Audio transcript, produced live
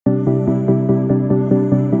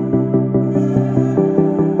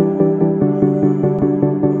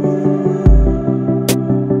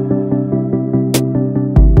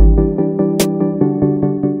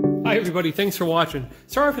everybody, thanks for watching.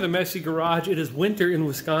 Sorry for the messy garage. It is winter in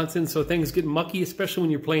Wisconsin, so things get mucky, especially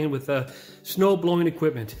when you're playing with snow blowing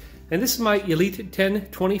equipment. And this is my Elite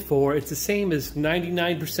 1024. It's the same as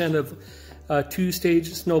 99% of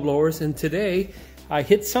two-stage snowblowers. And today, I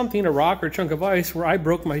hit something, a rock or a chunk of ice, where I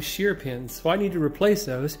broke my shear pins. So I need to replace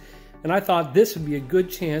those. And I thought this would be a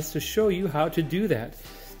good chance to show you how to do that.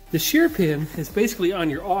 The shear pin is basically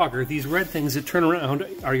on your auger. These red things that turn around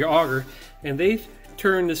are your auger, and they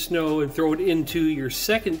turn the snow and throw it into your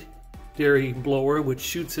secondary blower, which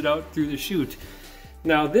shoots it out through the chute.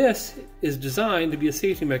 Now this is designed to be a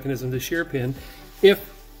safety mechanism, the shear pin.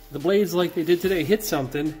 If the blades, like they did today, hit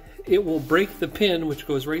something, it will break the pin, which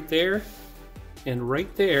goes right there and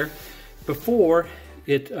right there, before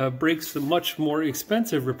it breaks the much more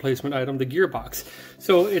expensive replacement item, the gearbox.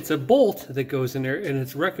 So it's a bolt that goes in there, and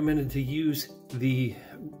it's recommended to use the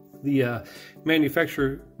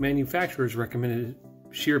manufacturer's recommended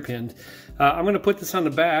shear pin. I'm going to put this on the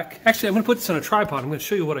back. Actually, I'm going to put this on a tripod. I'm going to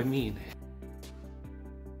show you what I mean.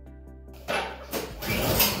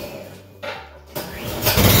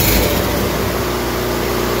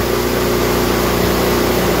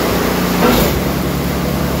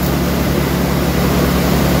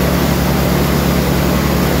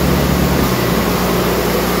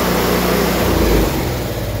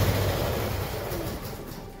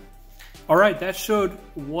 Alright, that showed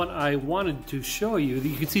what I wanted to show you.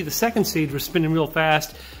 You can see the second stage was spinning real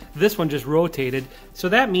fast. This one just rotated. So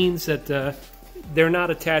that means that they're not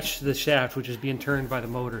attached to the shaft, which is being turned by the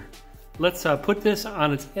motor. Let's put this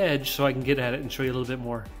on its edge so I can get at it and show you a little bit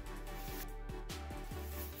more.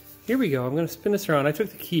 Here we go. I'm going to spin this around. I took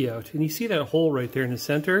the key out, and you see that hole right there in the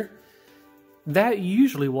center? That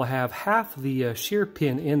usually will have half the shear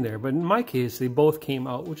pin in there, but in my case, they both came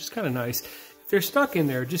out, which is kind of nice. If they're stuck in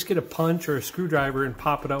there, just get a punch or a screwdriver and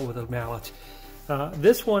pop it out with a mallet.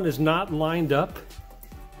 This one is not lined up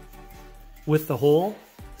with the hole,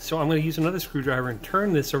 so I'm going to use another screwdriver and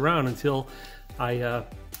turn this around until I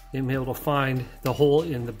am able to find the hole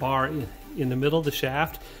in the bar in the middle of the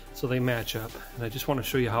shaft, so they match up. And I just want to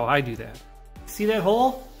show you how I do that. See that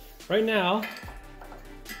hole? Right now,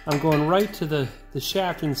 I'm going right to the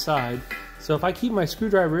shaft inside. So if I keep my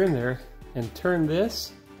screwdriver in there and turn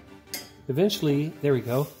this, eventually, there we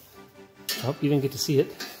go. Oh, you didn't get to see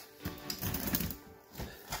it.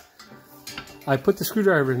 I put the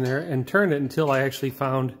screwdriver in there and turned it until I actually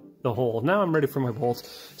found the hole. Now I'm ready for my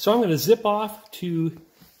bolts. So I'm going to zip off to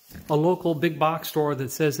a local big box store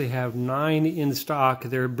that says they have 9 in stock.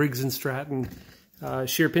 They're Briggs & Stratton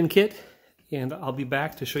shear pin kit. And I'll be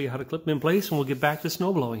back to show you how to clip them in place, and we'll get back to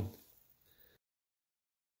snow blowing.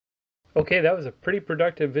 Okay, that was a pretty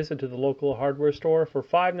productive visit to the local hardware store. For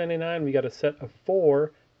 $5.99, we got a set of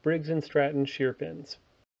 4 Briggs & Stratton shear pins.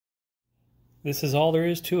 This is all there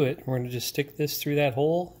is to it. We're going to just stick this through that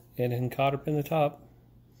hole and then cotter pin the top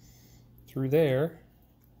through there,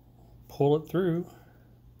 pull it through,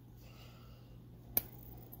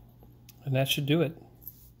 and that should do it.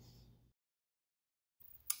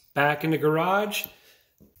 Back in the garage,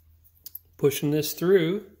 pushing this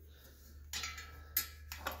through.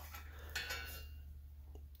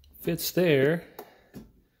 Fits there.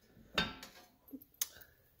 I'm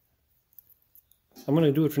going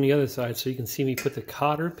to do it from the other side so you can see me put the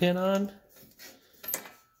cotter pin on.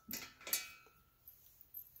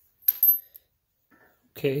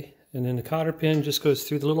 Okay, and then the cotter pin just goes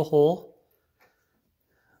through the little hole.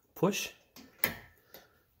 Push.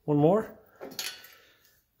 One more.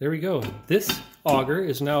 There we go. This auger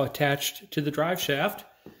is now attached to the drive shaft.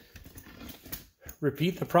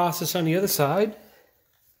 Repeat the process on the other side.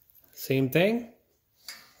 Same thing.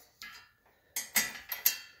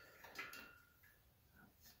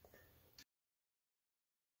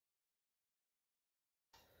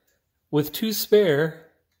 With 2 spare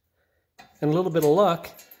and a little bit of luck,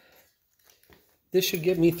 this should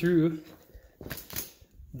get me through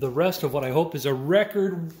the rest of what I hope is a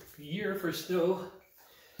record year for snow,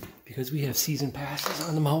 because we have season passes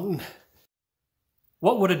on the mountain.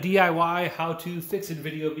 What would a DIY how to fix it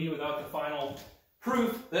video be without the final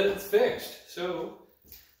proof that it's fixed? So,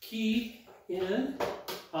 key in,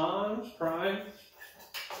 on, prime.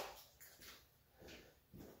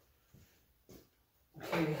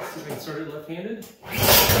 Okay, let's see if I can start it left-handed.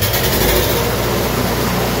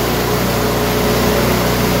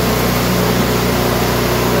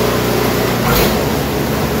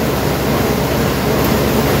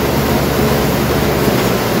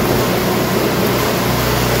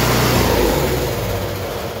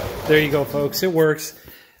 There you go, folks. It works.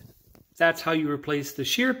 That's how you replace the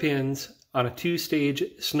shear pins on a 2-stage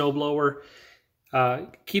snowblower.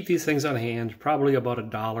 Keep these things on hand, probably about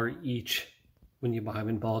 $1 each when you buy them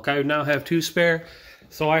in bulk. I now have 2 spare,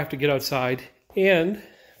 so I have to get outside and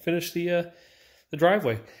finish the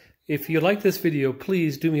driveway. If you like this video,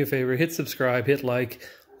 please do me a favor, hit subscribe, hit like.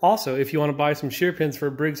 Also, if you want to buy some shear pins for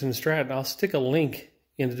Briggs & Stratton, I'll stick a link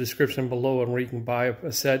in the description below on where you can buy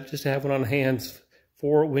a set just to have one on hand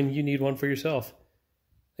for when you need one for yourself.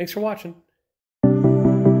 Thanks for watching.